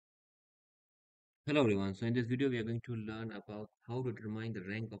Hello everyone. So in this video we are going to learn about how to determine the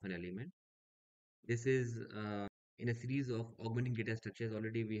rank of an element. This is in a series of augmenting data structures.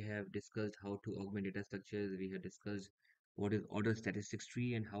 Already we have discussed how to augment data structures. We have discussed what is order statistics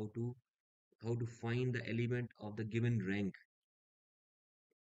tree and how to find the element of the given rank.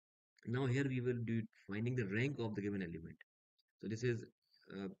 Now here we will do finding the rank of the given element. So this is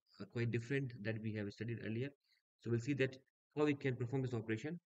uh, quite different that we have studied earlier. So we'll see that how we can perform this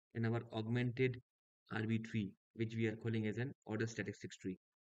operation in our augmented RB tree, which we are calling as an order statistics tree.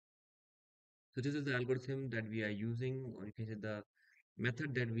 So this is the algorithm that we are using, or you can say the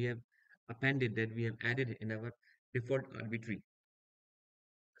method that we have appended, that we have added in our default RB tree.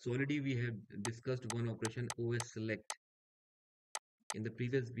 So already we have discussed one operation OS select in the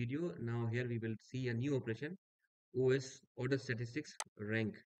previous video. Now here we will see a new operation OS order statistics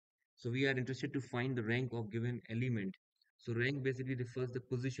rank. So we are interested to find the rank of given element. So rank basically refers the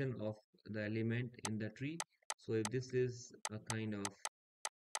position of the element in the tree. So if this is a kind of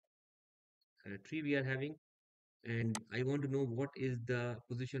tree we are having, and I want to know what is the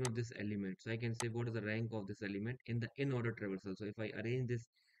position of this element. So I can say what is the rank of this element in the in order traversal. So if I arrange this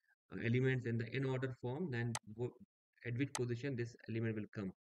elements in the in order form, then at which position this element will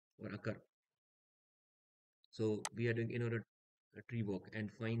come or occur. So we are doing in order tree walk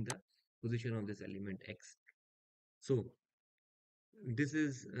and find the position of this element X. So this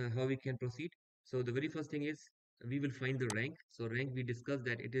is how we can proceed. So the very first thing is we will find the rank. So rank, we discussed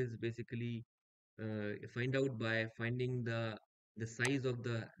that it is basically find out by finding the size of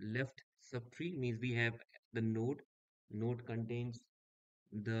the left subtree. Means we have the node contains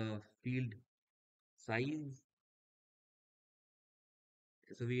the field size,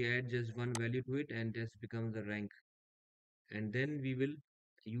 so we add just one value to it and this becomes the rank. And then we will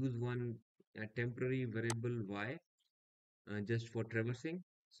use one temporary variable y just for traversing.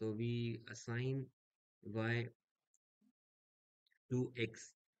 So we assign y to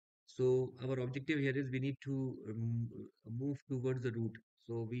x. So our objective here is we need to move towards the root.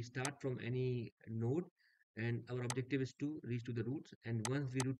 So we start from any node and our objective is to reach to the roots. And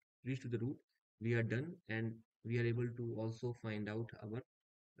once we reach to the root, we are done and we are able to also find out our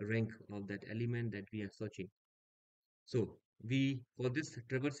rank of that element that we are searching. So we, for this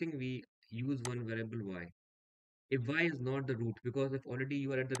traversing, we use one variable y. If y is not the root, because if already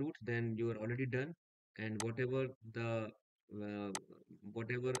you are at the root, then you are already done, and uh,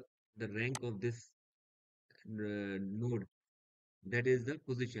 whatever the rank of this node, that is the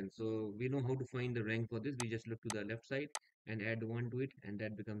position. So we know how to find the rank for this. We just look to the left side and add one to it, and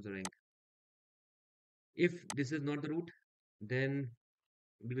that becomes the rank. If this is not the root, then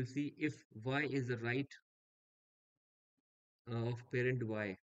we will see if y is the right of parent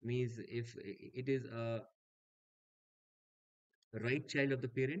y, means if it is a right child of the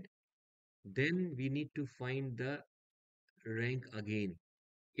parent, then we need to find the rank again.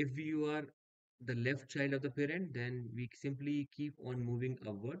 If you are the left child of the parent, then we simply keep on moving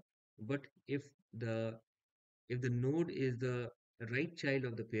upward. But the if the node is the right child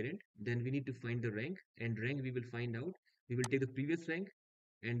of the parent, then we need to find the rank, and rank we will find out. We will take the previous rank,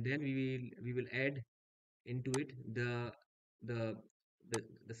 and then we will add into it the the,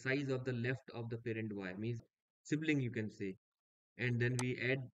 the size of the left of the parent y, means sibling you can say, and then we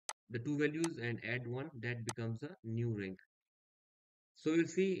add the two values and add one, that becomes a new rank. So we'll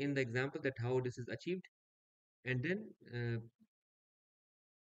see in the example that how this is achieved, and then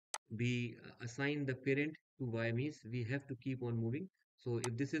we assign the parent to y, means we have to keep on moving. So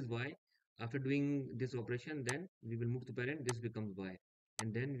if this is y, after doing this operation, then we will move to parent, this becomes y,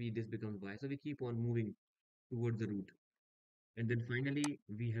 and then this becomes y. So we keep on moving towards the root, and then finally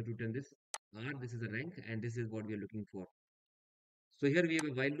we have to turn this r, this is a rank, and this is what we are looking for. So here we have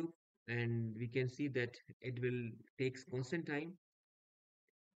a while loop, and we can see that it will takes constant time,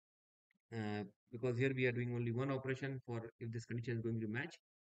 uh, because here we are doing only one operation for if this condition is going to match.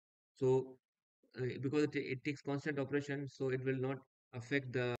 So because it takes constant operation, so it will not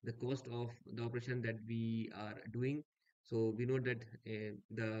affect the cost of the operation that we are doing. So we know that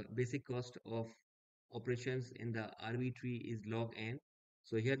the basic cost of operations in the RB tree is log n.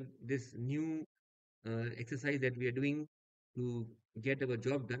 So here this new exercise that we are doing to get our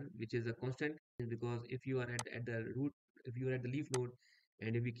job done, which is a constant, is because if you are at the root, if you are at the leaf node,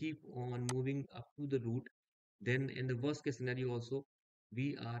 and if we keep on moving up to the root, then in the worst case scenario also,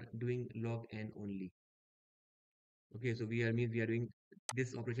 we are doing log n only. Okay, so we are doing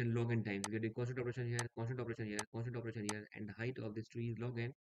this operation log n times. We are doing constant operation here, constant operation here, constant operation here, and the height of this tree is log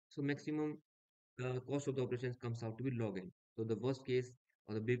n. So maximum cost of the operations comes out to be log n. So the worst case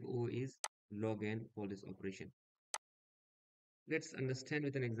or the big O is log n for this operation. Let's understand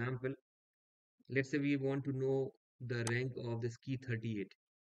with an example let's say we want to know the rank of this key 38.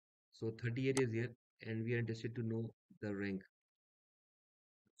 So 38 is here, and we are interested to know the rank.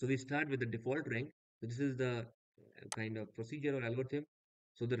 So we start with the default rank. So this is the kind of procedure or algorithm.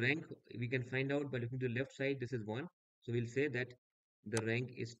 So the rank we can find out by looking to the left side. This is 1. So we'll say that the rank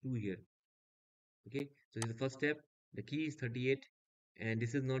is 2 here. Okay. So this is the first step. The key is 38, and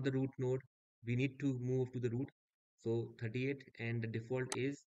this is not the root node. We need to move to the root. So 38, and the default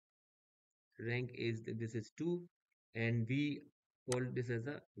is rank is this is 2, and we call this as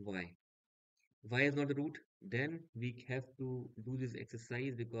a y. Y is not the root, then we have to do this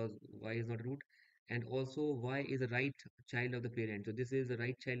exercise because y is not root, and also y is the right child of the parent. So this is the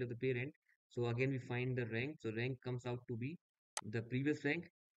right child of the parent. So again we find the rank. So rank comes out to be the previous rank,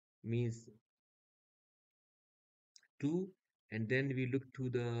 means 2, and then we look to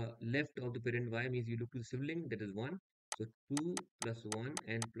the left of the parent y, means we look to the sibling, that is 1. So 2 plus 1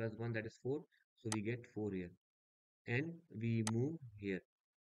 and plus 1, that is 4. So we get 4 here, and we move here.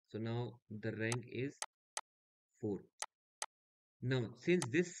 So now the rank is 4. Now since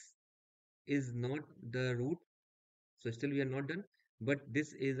this is not the root, so still we are not done, but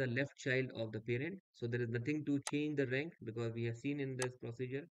this is a left child of the parent, so there is nothing to change the rank, because we have seen in this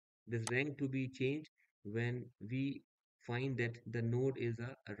procedure this rank to be changed when we find that the node is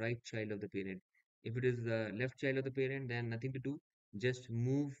a right child of the parent. If it is the left child of the parent, then nothing to do, just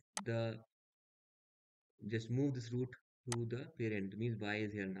move the just move this root to the parent, means y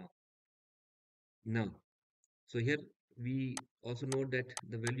is here now. So here we also note that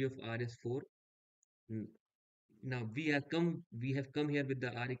the value of r is 4. Now we have come here with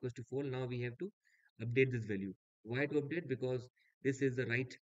the r equals to 4. Now we have to update this value. Why to update? Because this is the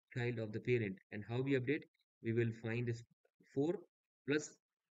right child of the parent. And how we update? We will find this 4 plus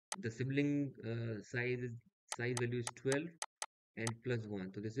the sibling size value is 12 and plus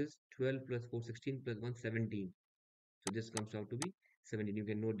 1. So this is 12 plus 4, 16 plus 1, 17. So this comes out to be 17. You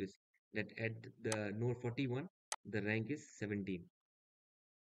can note this, that at the node 41, the rank is 17.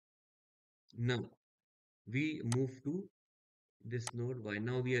 Now we move to this node y.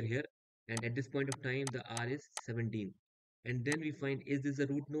 Now we are here, and at this point of time the r is 17, and then we find, is this a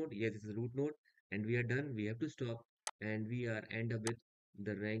root node? Yes, it's a root node, and we are done. We have to stop, and we are end up with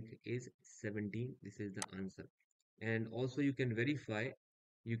the rank is 17. This is the answer. And also you can verify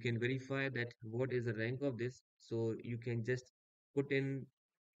that what is the rank of this. So you can just put in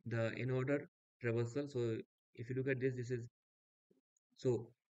the in order traversal. So if you look at this, this is, so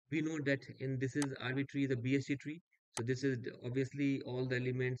we know that in this is arbitrary the BST tree. So this is obviously all the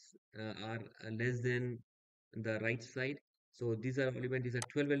elements are less than the right side. So these are element, these are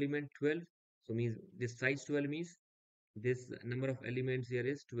 12 element, 12. So means this size 12 means this number of elements here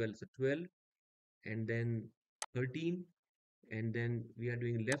is 12. So 12 and then 13, and then we are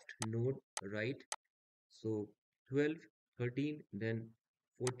doing left node right. So 12, 13, then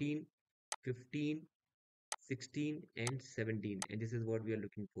 14, 15, 16 and 17, and this is what we are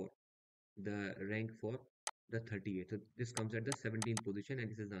looking for, the rank for the 38. So this comes at the 17th position,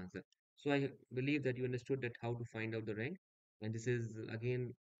 and this is the answer. So I believe that you understood that how to find out the rank, and this is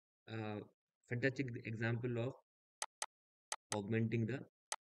again a fantastic example of augmenting the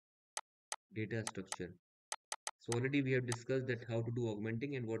data structure. So already we have discussed that how to do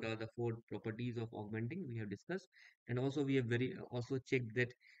augmenting and what are the 4 properties of augmenting we have discussed, and also we have very also checked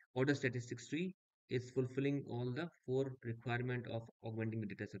that order statistics tree is fulfilling all the 4 requirement of augmenting the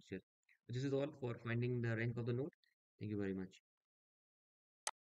data structure. This is all for finding the rank of the node. Thank you very much.